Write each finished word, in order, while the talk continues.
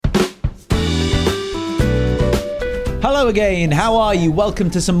Hello again, how are you?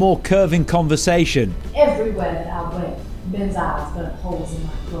 Welcome to some more Curving Conversation. Everywhere that I went, men's eyes burnt holes in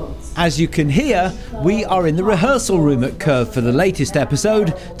my clothes. As you can hear, we are in the rehearsal room at Curve for the latest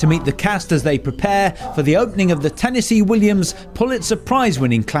episode to meet the cast as they prepare for the opening of the Tennessee Williams Pulitzer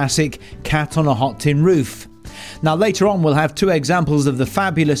Prize-winning classic, Cat on a Hot Tin Roof. Now later on we'll have two examples of the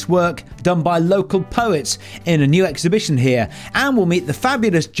fabulous work done by local poets in a new exhibition here, and we'll meet the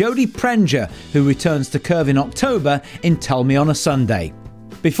fabulous Jodie Prenger, who returns to Curve in October in Tell Me on a Sunday.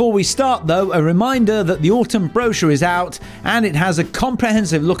 Before we start though, a reminder that the autumn brochure is out and it has a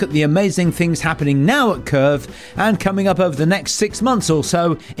comprehensive look at the amazing things happening now at Curve and coming up over the next 6 months or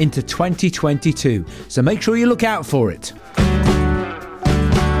so into 2022. So make sure you look out for it.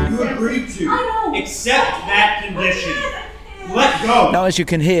 You agreed to accept that condition. Let go. Now, as you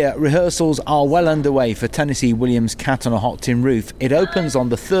can hear, rehearsals are well underway for Tennessee Williams' Cat on a Hot Tin Roof. It opens on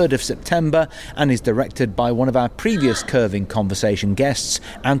the 3rd of September and is directed by one of our previous Curving Conversation guests,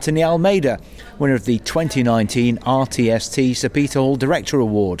 Anthony Almeida, winner of the 2019 RTST Sir Peter Hall Director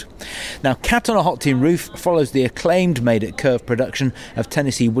Award. Now, Cat on a Hot Tin Roof follows the acclaimed Made at Curve production of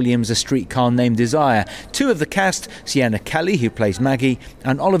Tennessee Williams' A Streetcar Named Desire. Two of the cast, Sienna Kelly, who plays Maggie,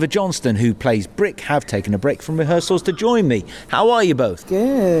 and Oliver Johnston, who plays Brick, have taken a break from rehearsals to join me. How are you both?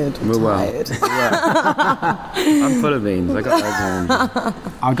 Good. We're tired. I'm full of beans. I got those.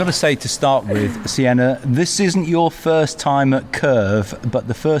 I've got to say, to start with, Sienna, this isn't your first time at Curve, but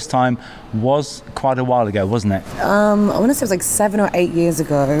the first time was quite a while ago, wasn't it? I want to say it was like 7 or 8 years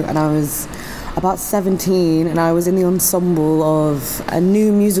ago, and I was about 17, and I was in the ensemble of a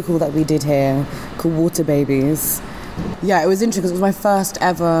new musical that we did here called Water Babies. Yeah, it was interesting because it was my first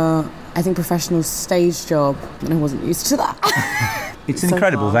ever, I think, professional stage job, and I wasn't used to that. It's an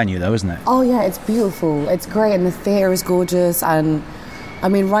incredible venue though, isn't it? Oh yeah, it's beautiful. It's great, and the theatre is gorgeous, and I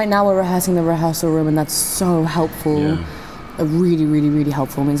mean, right now we're rehearsing in the rehearsal room, and that's so helpful. Yeah. Really, really, really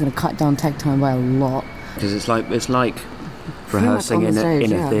helpful. I mean, it's going to cut down tech time by a lot. Because it's like rehearsing in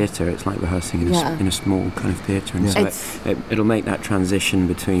a theatre. It's like rehearsing in a small kind of theatre, and so it'll make that transition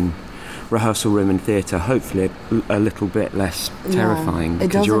between rehearsal room and theatre hopefully a little bit less terrifying,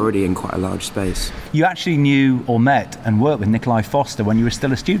 because you're already in quite a large space. You actually knew or met and worked with Nikolai Foster when you were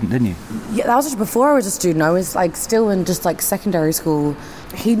still a student, didn't you? Yeah, that was just before I was a student. I was like still in just like secondary school.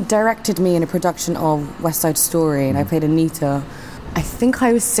 He directed me in a production of West Side Story, and I played Anita. I think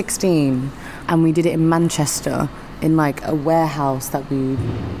I was 16, and we did it in Manchester in like a warehouse that we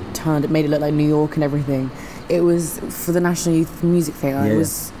made it look like New York and everything. It was for the National Youth Music Theatre. It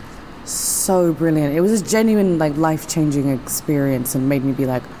was so brilliant. It was a genuine like life-changing experience, and made me be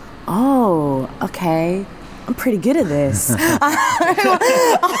like, oh, okay, I'm pretty good at this.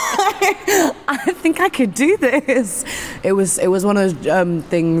 I think I could do this. It was one of those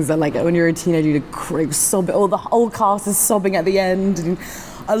things that, like, when you're a teenager, you sob. The whole cast is sobbing at the end, and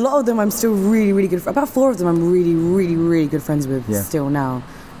a lot of them I'm still really, really good. About 4 of them I'm really, really, really good friends with still now.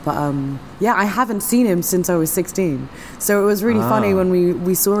 But I haven't seen him since I was 16. So it was really funny when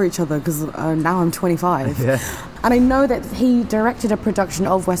we saw each other, because now I'm 25. Yeah. And I know that he directed a production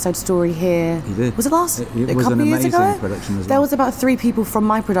of West Side Story here. He did. Was it a couple of years ago? Production as well. There was about 3 people from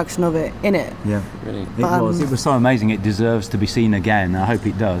my production of it in it. Yeah, really. It was so amazing. It deserves to be seen again. I hope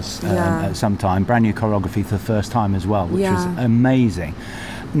it does at some time. Brand new choreography for the first time as well, which was amazing.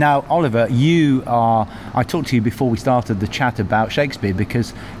 Now, Oliver, I talked to you before we started the chat about Shakespeare,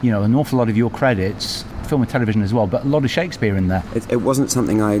 because, you know, an awful lot of your credits, film and television as well, but a lot of Shakespeare in there. It wasn't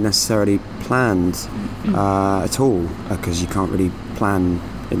something I necessarily planned at all, because you can't really plan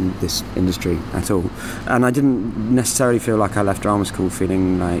in this industry at all. And I didn't necessarily feel like I left drama school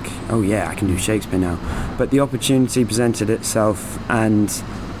feeling like, oh yeah, I can do Shakespeare now. But the opportunity presented itself, and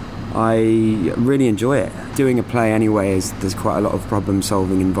I really enjoy it. Doing a play anyway, there's quite a lot of problem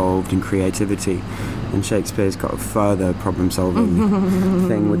solving involved and creativity, and Shakespeare's got a further problem solving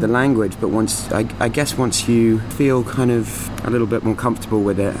thing with the language. But I guess once you feel kind of a little bit more comfortable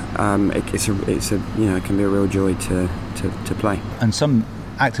with it, it can be a real joy to play. And some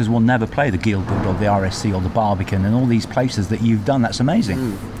actors will never play the Gielgud or the RSC or the Barbican and all these places that you've done. That's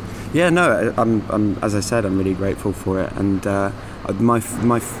amazing. Yeah, no, I'm as I said, I'm really grateful for it, and the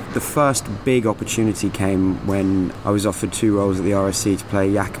first big opportunity came when I was offered 2 roles at the RSC to play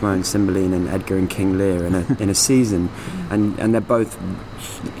Iachimo and Cymbeline and Edgar and King Lear in a season, and they're both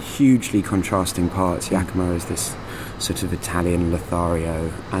hugely contrasting parts. Iachimo is this sort of Italian Lothario,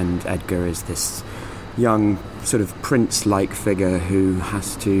 and Edgar is this young sort of prince-like figure who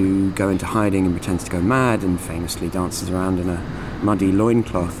has to go into hiding and pretends to go mad, and famously dances around in a muddy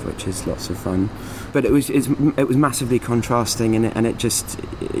loincloth, which is lots of fun. But it was massively contrasting, and it just,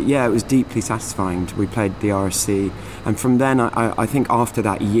 yeah, it was deeply satisfying. We played the RSC, and from then I think after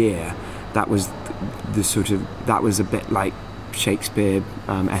that year, that was a bit like Shakespeare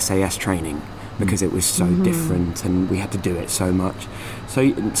SAS training, because it was so different and we had to do it so much.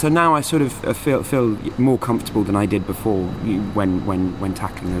 So now I sort of feel more comfortable than I did before when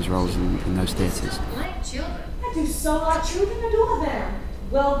tackling those roles in those theatres. Like children. I do so like children, I do them.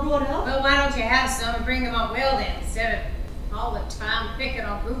 Well brought up. Well, why don't you have some and bring them up well then, instead of all the time picking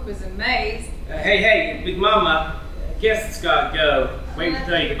on Rufus and Maze? Hey, Big Mama, guess it's gotta go. Wait to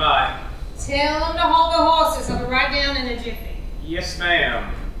tell you goodbye. Tell them to hold the horses. I'll be right down in a jiffy. Yes,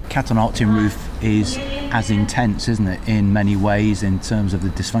 ma'am. Cat on a Hot Tin Roof is as intense, isn't it, in many ways, in terms of the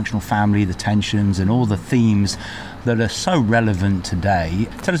dysfunctional family, the tensions, and all the themes that are so relevant today.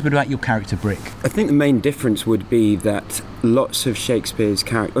 Tell us a bit about your character, Brick. I think the main difference would be that lots of Shakespeare's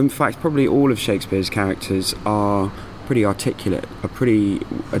characters, in fact, probably all of Shakespeare's characters are pretty articulate, are pretty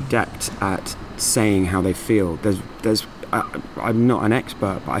adept at saying how they feel. I'm not an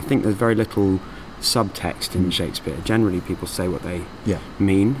expert, but I think there's very little subtext in Shakespeare. Generally, people say what they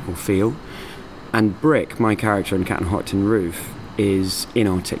mean or feel. And Brick, my character in Cat on a Hot Tin Roof, is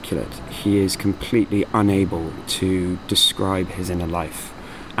inarticulate. He is completely unable to describe his inner life.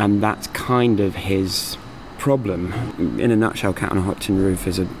 And that's kind of his problem. In a nutshell, Cat on a Hot Tin Roof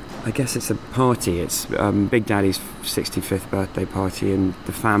is I guess it's a party. It's Big Daddy's 65th birthday party, and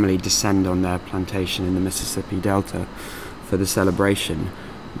the family descend on their plantation in the Mississippi Delta for the celebration.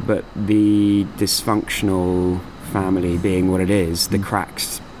 But the dysfunctional family being what it is, the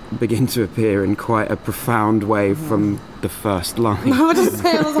cracks begin to appear in quite a profound way from the first line. I was just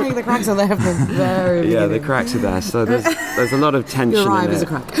saying, I was like, the cracks are there from the very Yeah, the beginning. cracks are there. So there's a lot of tension Your rhyme in is it.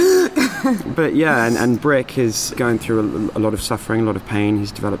 a crack. But yeah, and Brick is going through a lot of suffering, a lot of pain.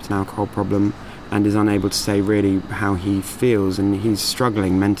 He's developed an alcohol problem and is unable to say really how he feels, and he's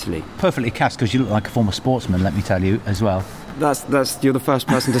struggling mentally. Perfectly cast, because you look like a former sportsman, let me tell you, as well. That's you're the first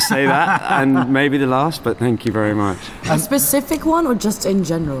person to say that, and maybe the last, but thank you very much. A specific one or just in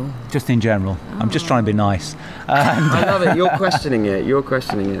general? Just in general. I'm just trying to be nice. I love it. You're questioning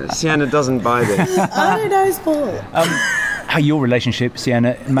it. Sienna doesn't buy this. I don't know sport. Your relationship,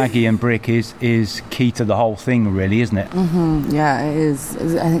 Sienna, Maggie and Brick, is key to the whole thing, really, isn't it? Yeah, it is.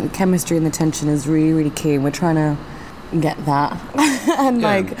 I think the chemistry and the tension is really, really key. We're trying to get that and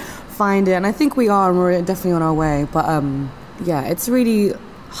find it. And I think we are, and we're definitely on our way. But yeah, it's really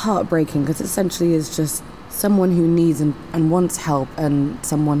heartbreaking, because essentially is just someone who needs and wants help, and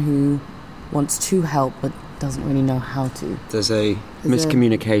someone who wants to help but doesn't really know how to. There's a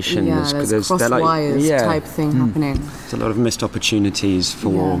miscommunication. There's cross wires type thing happening. There's a lot of missed opportunities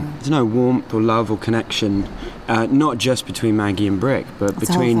for there's no warmth or love or connection, not just between Maggie and Brick, but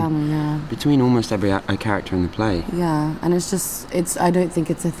between almost every character in the play. Yeah, and it's I don't think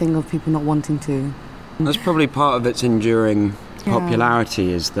it's a thing of people not wanting to. That's probably part of its enduring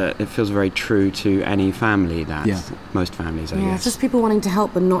popularity, is that it feels very true to any family, that most families, I guess. It's just people wanting to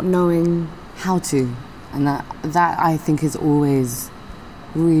help but not knowing how to. And that I think is always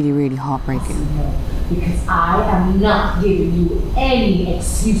really, really heartbreaking. Because I am not giving you any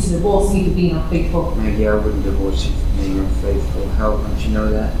excuse to divorce me for being unfaithful. Maggie, I wouldn't divorce you for being unfaithful. How don't you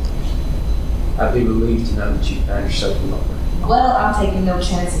know that? I'd be relieved to know that you found yourself a lover. Well, I'm taking no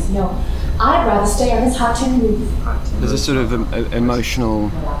chances. No, I'd rather stay on this hot tin roof. There's a sort of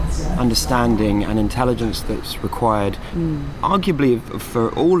emotional understanding and intelligence that's required, arguably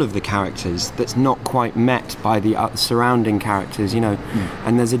for all of the characters, that's not quite met by the surrounding characters,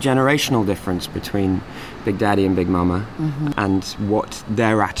 and there's a generational difference between Big Daddy and Big Mama, and what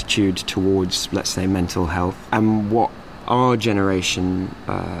their attitude towards, let's say, mental health, and what our generation,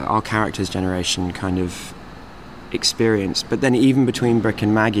 our characters' generation kind of experience. But then even between Brick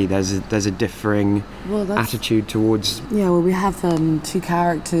and Maggie, there's a differing attitude towards. Yeah, well, we have two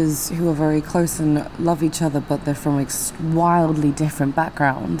characters who are very close and love each other, but they're from wildly different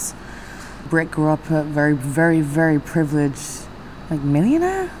backgrounds. Brick grew up a very, very, very privileged,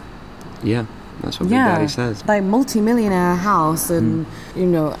 millionaire. Yeah, that's what Big Daddy says. Multi-millionaire house, and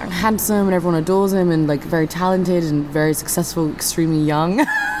handsome, and everyone adores him, and very talented and very successful, extremely young.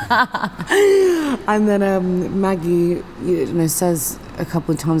 And then Maggie, says a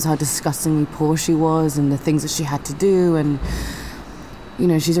couple of times how disgustingly poor she was and the things that she had to do, and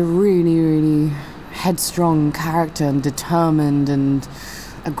she's a really, really headstrong character and determined and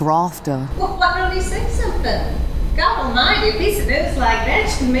a grafter. Well, why don't he say something? God almighty, a piece of news like that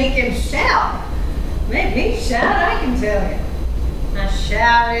should make him shout. Make me shout, I can tell you. I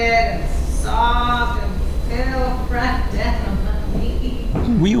shouted and sobbed and fell right down on my me.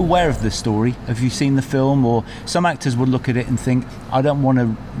 Were you aware of the story? Have you seen the film? Or some actors would look at it and think, I don't want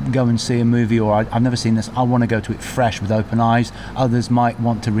to go and see a movie, or I've never seen this, I want to go to it fresh with open eyes. Others might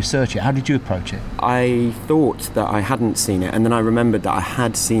want to research it. How did you approach it? I thought that I hadn't seen it, and then I remembered that I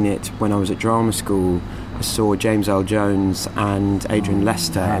had seen it when I was at drama school. I saw James Earl Jones and Adrian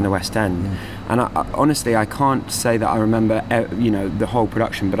Lester in the West End. Yeah. And honestly, I can't say that I remember, the whole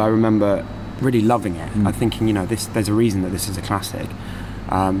production, but I remember really loving it. I'm thinking, there's a reason that this is a classic.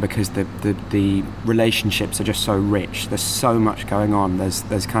 Because the relationships are just so rich. There's so much going on.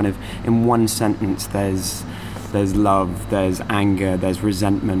 There's kind of, in one sentence, there's love, there's anger, there's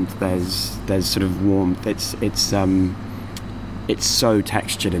resentment, there's sort of warmth. It's so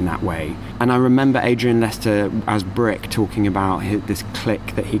textured in that way. And I remember Adrian Lester as Brick talking about this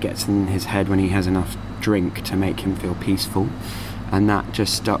click that he gets in his head when he has enough drink to make him feel peaceful, and that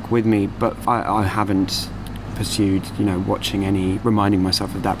just stuck with me. But I haven't pursued, reminding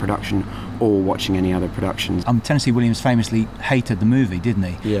myself of that production or watching any other productions. Tennessee Williams famously hated the movie, didn't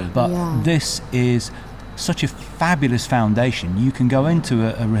he? Yeah. But this is such a fabulous foundation. You can go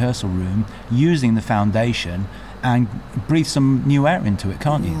into a rehearsal room using the foundation and breathe some new air into it,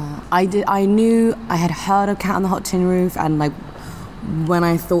 can't you? Yeah, I did. I knew I had heard of Cat on the Hot Tin Roof, and when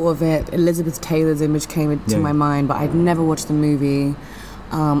I thought of it, Elizabeth Taylor's image came into my mind, but I'd never watched the movie.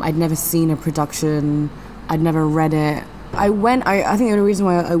 I'd never seen a production. I'd never read it. I think the only reason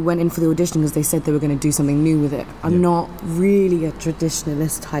why I went in for the audition was they said they were going to do something new with it. I'm not really a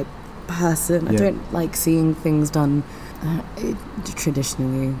traditionalist type person. I don't like seeing things done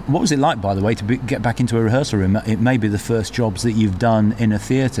traditionally. What was it like, by the way, to get back into a rehearsal room? It may be the first jobs that you've done in a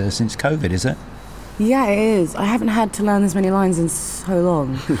theatre since COVID, is it? Yeah, it is. I haven't had to learn this many lines in so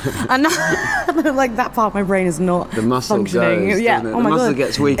long. And that part of my brain is not the muscle functioning. Goes, yeah, the oh my muscle God.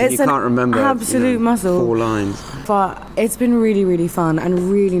 gets weak and you can't remember absolute muscle. 4 lines. But it's been really, really fun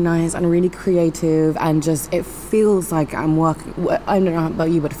and really nice and really creative, and just it feels like I'm working. I don't know about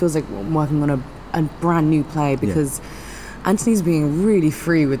you, but it feels like I'm working on a brand new play, because Anthony's being really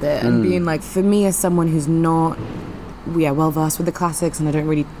free with it and being for me, as someone who's not well versed with the classics, and I don't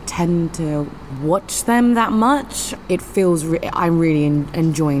really tend to watch them that much, it feels I'm really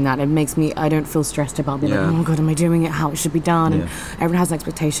enjoying that. It makes me, I don't feel stressed about being oh my God, am I doing it how it should be done? And everyone has an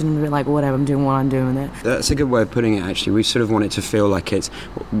expectation, and we're whatever, I'm doing what I'm doing with it. That's a good way of putting it, actually. We sort of want it to feel like it's,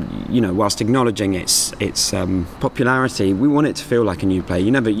 whilst acknowledging its popularity, we want it to feel like a new play.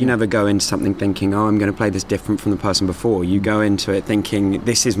 You never go into something thinking, I'm going to play this different from the person before. You go into it thinking,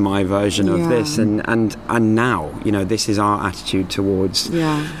 this is my version of this, and now, this is our attitude towards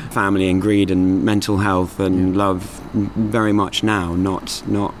family and greed and mental health and love very much now, not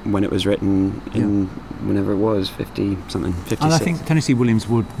when it was written in whenever it was, 50-something, 56. And I think Tennessee Williams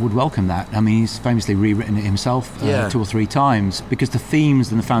would welcome that. I mean, he's famously rewritten it himself 2 or 3 times, because the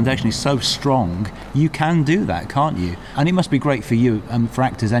themes and the foundation is so strong. You can do that, can't you? And it must be great for you, for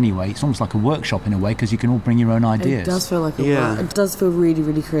actors anyway. It's almost like a workshop in a way, because you can all bring your own ideas. It does feel like it does feel really,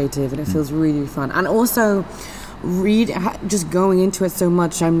 really creative, and it feels really, really fun. And also, just going into it so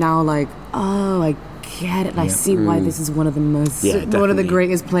much, I'm now I get it. I see why this is one of the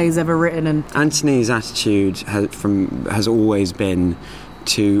greatest plays ever written. And Anthony's attitude has always been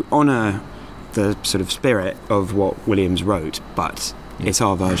to honour the sort of spirit of what Williams wrote, but it's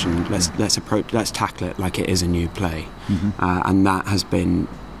our version. Let's tackle it like it is a new play, and that has been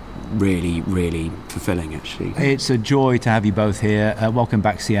really, really fulfilling, actually. It's a joy to have you both here. Welcome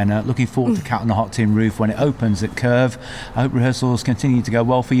back, Sienna. Looking forward to Cat on the Hot Tin Roof when it opens at Curve. I hope rehearsals continue to go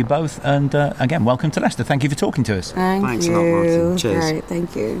well for you both, and again, welcome to Leicester. Thank you for talking to us. Thanks a lot, Martin. Cheers. Great,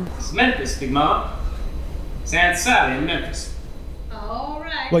 thank you. It's Memphis, Big Mama. It's Aunt Sally in Memphis. All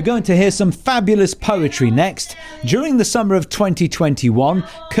right. We're going to hear some fabulous poetry next. During the summer of 2021,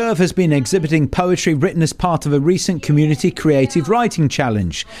 Curve has been exhibiting poetry written as part of a recent community creative writing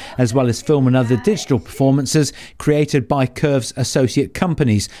challenge, as well as film and other digital performances created by Curve's associate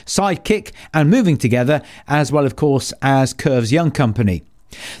companies, Sidekick and Moving Together, as well, of course, as Curve's young company.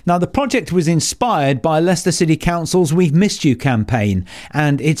 Now, the project was inspired by Leicester City Council's We've Missed You campaign,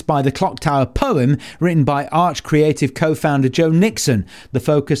 and it's by the Clock Tower poem written by Arch Creative co-founder Joe Nixon, the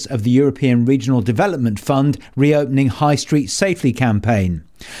focus of the European Regional Development Fund Reopening High Street Safely campaign.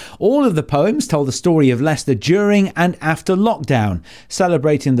 All of the poems tell the story of Leicester during and after lockdown,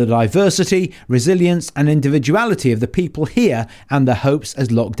 celebrating the diversity, resilience and individuality of the people here and their hopes as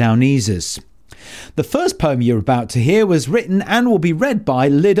lockdown eases. The first poem you're about to hear was written and will be read by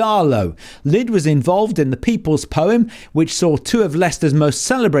Lyd Arlo. Lyd was involved in the People's Poem, which saw two of Leicester's most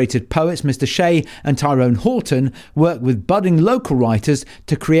celebrated poets, Mr. Shea and Tyrone Horton, work with budding local writers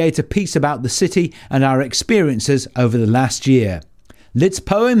to create a piece about the city and our experiences over the last year. Lyd's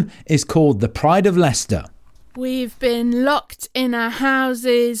poem is called The Pride of Leicester. We've been locked in our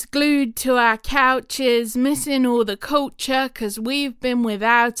houses, glued to our couches, missing all the culture 'cause we've been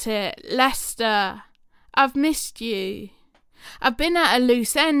without it. Leicester, I've missed you. I've been at a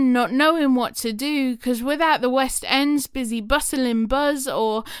loose end, not knowing what to do, 'cause without the West End's busy bustling buzz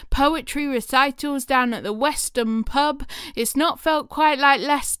or poetry recitals down at the Western pub, it's not felt quite like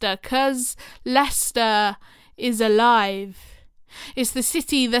Leicester, 'cause Leicester is alive. It's the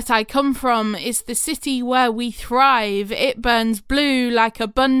city that I come from, it's the city where we thrive. It burns blue like a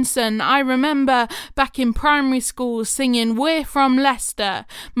Bunsen. I remember back in primary school singing "We're from Leicester,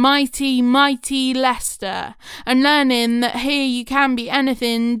 mighty, mighty Leicester," and learning that here you can be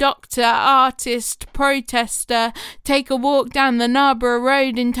anything: doctor, artist, protester. Take a walk down the Narborough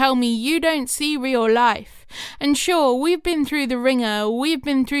Road and tell me you don't see real life. And sure, we've been through the ringer, we've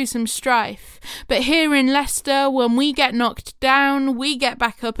been through some strife, but here in Leicester, when we get knocked down, we get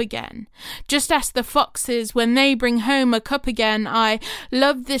back up again. Just ask the Foxes when they bring home a cup again. I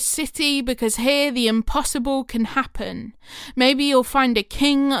love this city because here the impossible can happen. Maybe you'll find a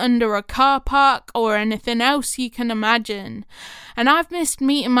king under a car park or anything else you can imagine. And I've missed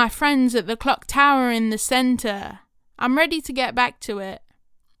meeting my friends at the clock tower in the centre. I'm ready to get back to it.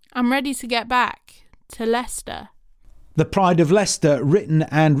 I'm ready to get back to Leicester. The Pride of Leicester, written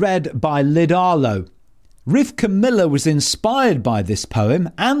and read by Lyd Arlo. Rivka Miller was inspired by this poem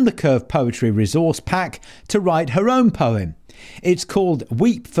and the Curve Poetry Resource Pack to write her own poem. It's called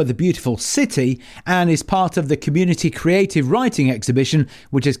Weep for the Beautiful City and is part of the Community Creative Writing Exhibition,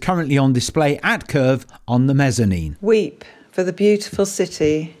 which is currently on display at Curve on the mezzanine. Weep for the beautiful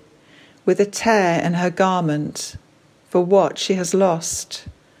city, with a tear in her garment for what she has lost.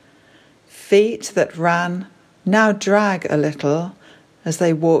 Feet that ran now drag a little as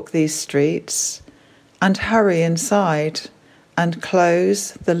they walk these streets and hurry inside and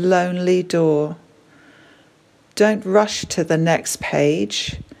close the lonely door. Don't rush to the next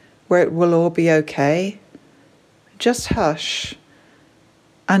page where it will all be okay. Just hush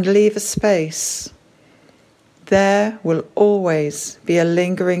and leave a space. There will always be a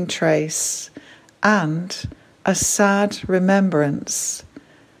lingering trace and a sad remembrance.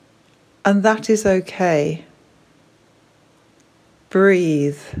 And that is okay.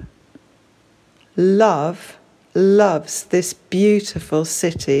 Breathe. Love loves this beautiful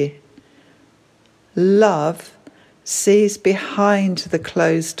city. Love sees behind the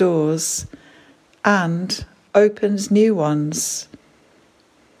closed doors and opens new ones.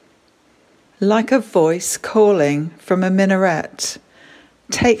 Like a voice calling from a minaret,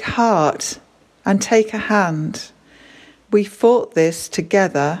 take heart and take a hand. We fought this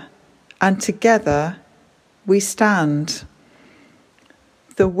together, and together we stand.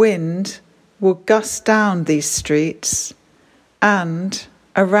 The wind will gust down these streets and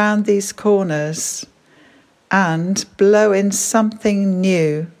around these corners and blow in something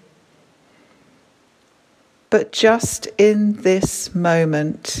new. But just in this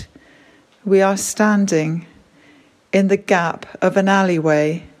moment, we are standing in the gap of an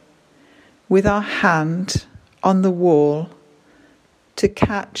alleyway with our hand on the wall to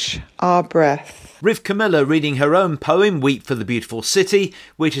catch our breath. Rivka Miller reading her own poem, Weep for the Beautiful City,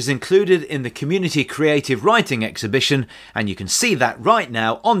 which is included in the Community Creative Writing Exhibition, and you can see that right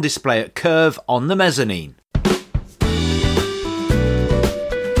now on display at Curve on the mezzanine.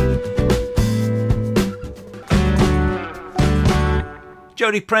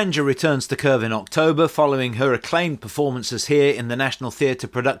 Jodie Prenger returns to Curve in October following her acclaimed performances here in the National Theatre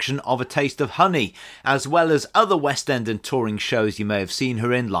production of A Taste of Honey, as well as other West End and touring shows you may have seen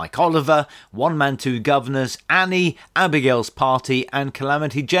her in, like Oliver, One Man Two Governors, Annie, Abigail's Party and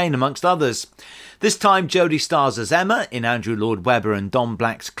Calamity Jane, amongst others. This time Jodie stars as Emma in Andrew Lloyd Webber and Don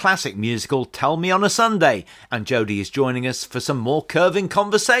Black's classic musical Tell Me on a Sunday, and Jodie is joining us for some more curving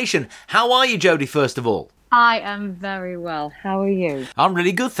conversation. How are you, Jodie, first of all? I am very well. How are you? I'm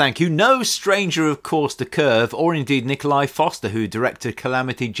really good, thank you. No stranger, of course, to Curve, or indeed Nikolai Foster, who directed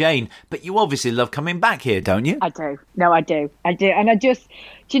Calamity Jane. But you obviously love coming back here, don't you? I do. No, I do. And I just,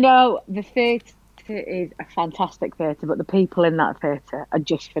 do you know, the theatre is a fantastic theatre, but the people in that theatre are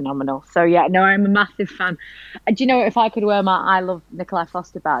just phenomenal. So, yeah, no, I'm a massive fan. Do you know, if I could wear my I Love Nikolai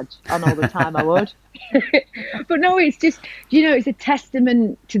Foster badge on all the time, I would. But no, it's just, you know, it's a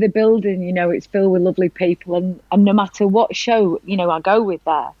testament to the building. You know, it's filled with lovely people, and no matter what show, you know, I go with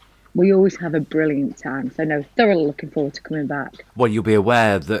there, we always have a brilliant time. So no, thoroughly looking forward to coming back. Well, you'll be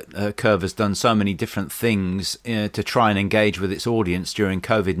aware that Curve has done so many different things to try and engage with its audience during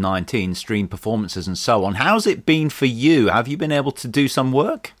COVID-19, stream performances and so on. How's it been for you? Have you been able to do some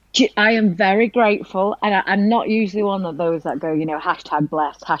work? I am very grateful, and I'm not usually one of those that go, hashtag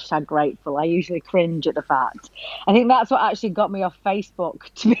blessed, hashtag grateful. I usually cringe at the fact. I think that's what actually got me off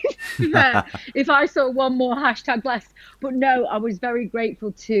Facebook, to be fair, if I saw one more hashtag blessed. But no, I was very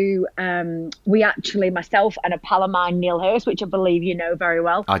grateful to, myself and a pal of mine, Neil Hurst, which I believe you know very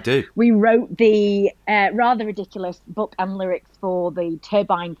well. I do. We wrote the rather ridiculous book and lyrics for the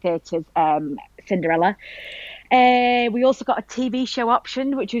Turbine Theatre's Cinderella. We also got a TV show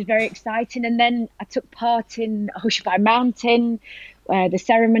option, which was very exciting. And then I took part in Hushabye Mountain, the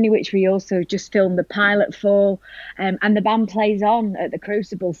ceremony, which we also just filmed the pilot for. And the band plays on at the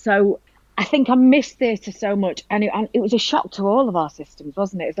Crucible. So I think I missed theatre so much. And it was a shock to all of our systems,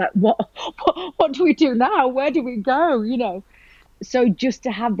 wasn't it? It's like, what do we do now? Where do we go? So just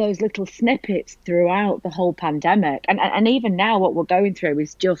to have those little snippets throughout the whole pandemic. And even now what we're going through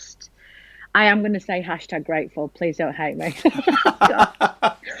is just... I am going to say hashtag grateful. Please don't hate me.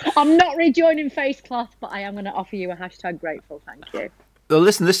 I'm not rejoining Face Cloth, but I am going to offer you a hashtag grateful. Thank you. Well,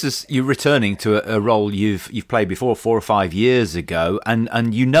 listen, this is you returning to a role you've played before 4 or 5 years ago, and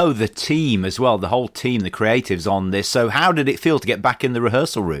the team as well, the whole team, the creatives on this. So how did it feel to get back in the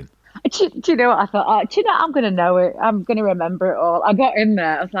rehearsal room? Do you know what I thought? I'm going to know it. I'm going to remember it all. I got in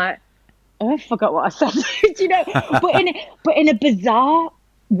there. I was like, I forgot what I said. But in a bizarre,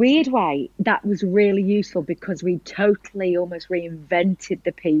 weird way, that was really useful because we totally almost reinvented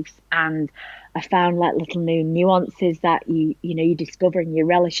the piece, and I found like little new nuances that you discover and you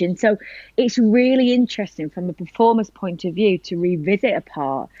relish in. So it's really interesting from a performer's point of view to revisit a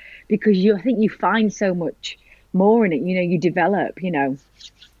part because I think you find so much more in it. You develop.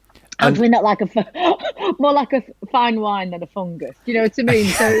 Hopefully not like more like a fine wine than a fungus. You know what I mean?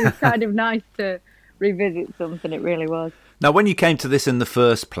 So it was kind of nice to revisit something. It really was. Now, when you came to this in the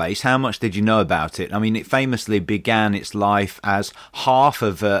first place, how much did you know about it? I mean, it famously began its life as half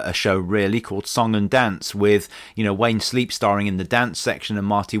of a show, really, called Song and Dance, with, Wayne Sleep starring in the dance section and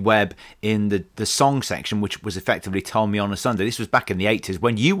Marty Webb in the song section, which was effectively Tell Me on a Sunday. This was back in the 80s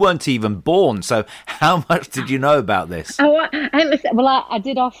when you weren't even born. So how much did you know about this? I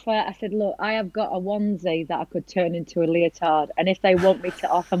did offer, I said, look, I have got a onesie that I could turn into a leotard. And if they want me to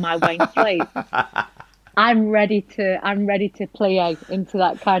offer my Wayne Sleep... I'm ready to play into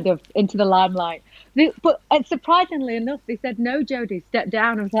the limelight. But surprisingly enough, they said, no, Jodie, step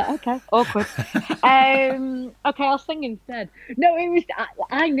down. I was like, okay, awkward. Okay, I'll sing instead. No,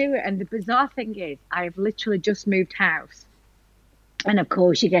 I knew it. And the bizarre thing is, I've literally just moved house. And of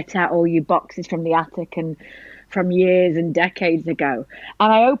course, you get out all your boxes from the attic and from years and decades ago.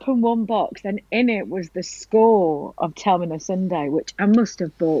 And I opened one box, and in it was the score of Tell Me on a Sunday, which I must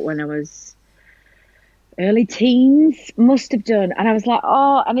have bought when I was... early teens, must have done. And I was like,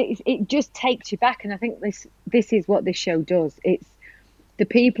 and it just takes you back. And I think this is what this show does. It's the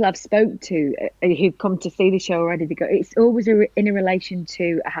people I've spoke to who've come to see the show already. They go, it's always in a relation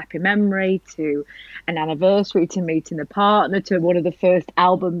to a happy memory, to an anniversary, to meeting the partner, to one of the first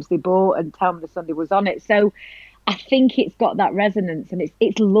albums they bought, and Tell Me the Sunday was on it. So I think it's got that resonance, and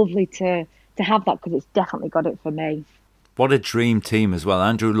it's lovely to have that because it's definitely got it for me. What a dream team as well,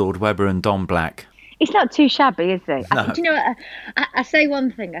 Andrew Lloyd Webber and Don Black. It's not too shabby, is it? No. Do you know what? I say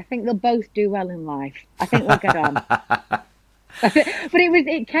one thing. I think they'll both do well in life. I think they'll get on. But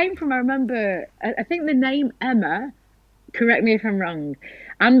it came from, I remember, I think the name Emma, correct me if I'm wrong,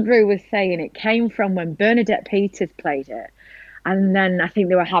 Andrew was saying it came from when Bernadette Peters played it. And then I think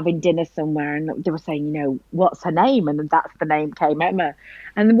they were having dinner somewhere and they were saying, what's her name? And that's the name came, Emma.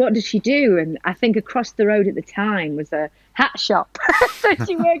 And then what did she do? And I think across the road at the time was a hat shop. So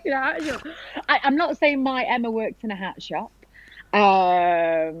she worked in a hat shop. I'm not saying my Emma works in a hat shop.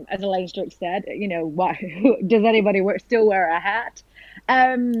 As Elaine Struck said, does anybody still wear a hat?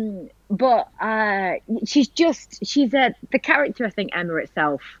 But the character, I think, Emma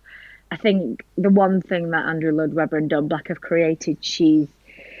itself, I think the one thing that Andrew Lloyd Webber and Don Black have created, she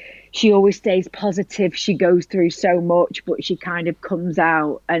always stays positive. She goes through so much, but she kind of comes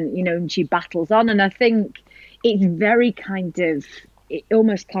out and she battles on. And I think it's very it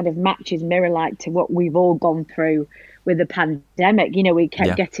almost kind of matches mirror-like to what we've all gone through with the pandemic. We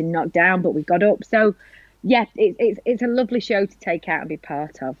kept getting knocked down, but we got up. So, yeah, it's a lovely show to take out and be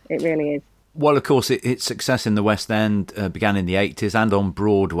part of. It really is. Well, of course, its success in the West End began in the 80s and on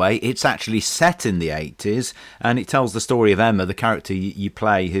Broadway. It's actually set in the 80s, and it tells the story of Emma, the character you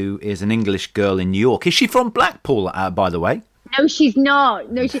play, who is an English girl in New York. Is she from Blackpool, by the way? No, she's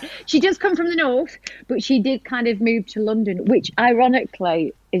not. No, she does come from the north, but she did kind of move to London, which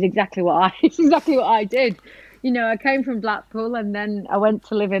ironically is exactly what I did. You know, I came from Blackpool and then I went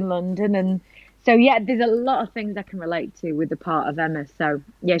to live in London, and so yeah, there's a lot of things I can relate to with the part of Emma. So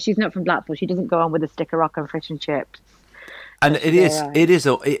yeah, she's not from Blackpool. She doesn't go on with a stick of rock and fish and chips. And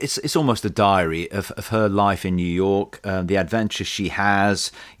it's almost a diary of her life in New York, the adventures she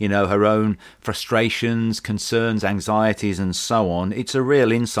has, you know, her own frustrations, concerns, anxieties, and so on. It's a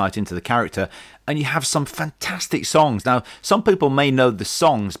real insight into the character. And you have some fantastic songs. Now, some people may know the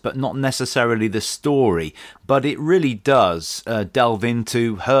songs, but not necessarily the story. But it really does delve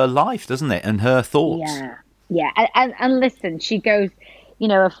into her life, doesn't it? And her thoughts. Yeah. And listen, she goes, you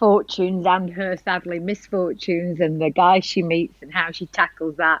know, her fortunes and her, sadly, misfortunes, and the guy she meets and how she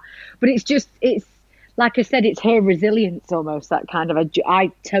tackles that. But it's like I said, it's her resilience almost, that kind of,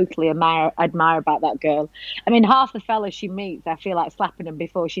 I totally admire about that girl. I mean, half the fellas she meets, I feel like slapping them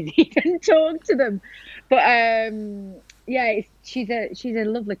before she's even talked to them. But yeah, she's a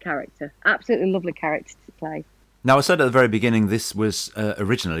lovely character, absolutely lovely character to play. Now, I said at the very beginning this was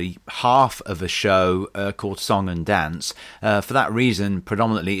originally half of a show called Song and Dance. For that reason,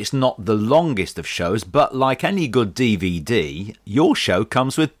 predominantly, it's not the longest of shows, but like any good DVD, your show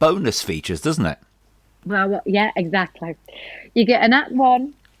comes with bonus features, doesn't it? Well, yeah, exactly. You get an act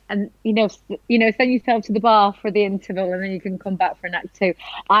one, and you know, send yourself to the bar for the interval, and then you can come back for an act two.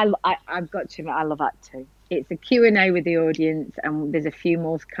 I've got to admit, I love act two. It's a Q&A with the audience, and there's a few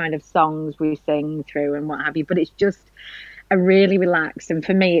more kind of songs we sing through and what have you. But it's just a really relaxed, and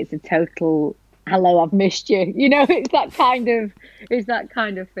for me, it's a total hello, I've missed you. You know, it's that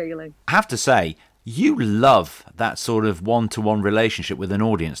kind of feeling. I have to say, you love that sort of one-to-one relationship with an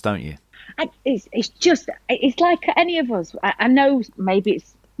audience, don't you? It's like any of us. I know maybe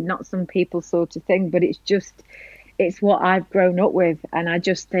it's not some people's sort of thing, but it's what I've grown up with, and I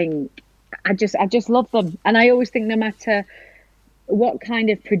just love them. And I always think no matter what kind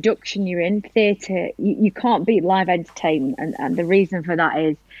of production you're in, theatre, you can't beat live entertainment, and the reason for that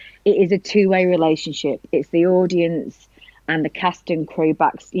is it is a two-way relationship. It's the audience and the cast and crew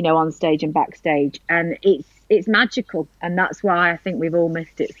on stage and backstage, and it's magical, and that's why I think we've all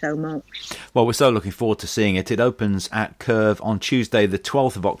missed it so much. Well, we're so looking forward to seeing it. It opens at Curve on Tuesday the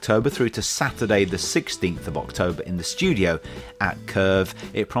 12th of October through to Saturday the 16th of October in the studio at Curve.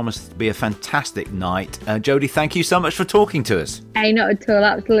 It promises to be a fantastic night. Jodie, thank you so much for talking to us. Hey, not at all.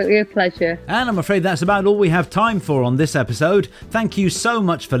 Absolutely a pleasure. And I'm afraid that's about all we have time for on this episode. Thank you so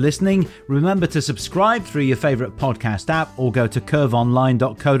much for listening. Remember to subscribe through your favourite podcast app or go to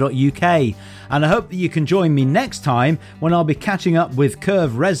curveonline.co.uk. And I hope that you can join me next time when I'll be catching up with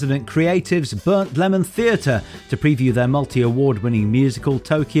Curve resident creatives Burnt Lemon Theatre to preview their multi-award-winning musical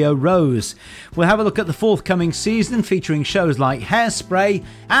Tokyo Rose. We'll have a look at the forthcoming season featuring shows like Hairspray,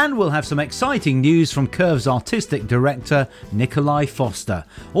 and we'll have some exciting news from Curve's artistic director Nikolai Foster.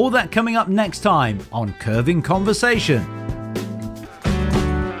 All that coming up next time on Curve in Conversation.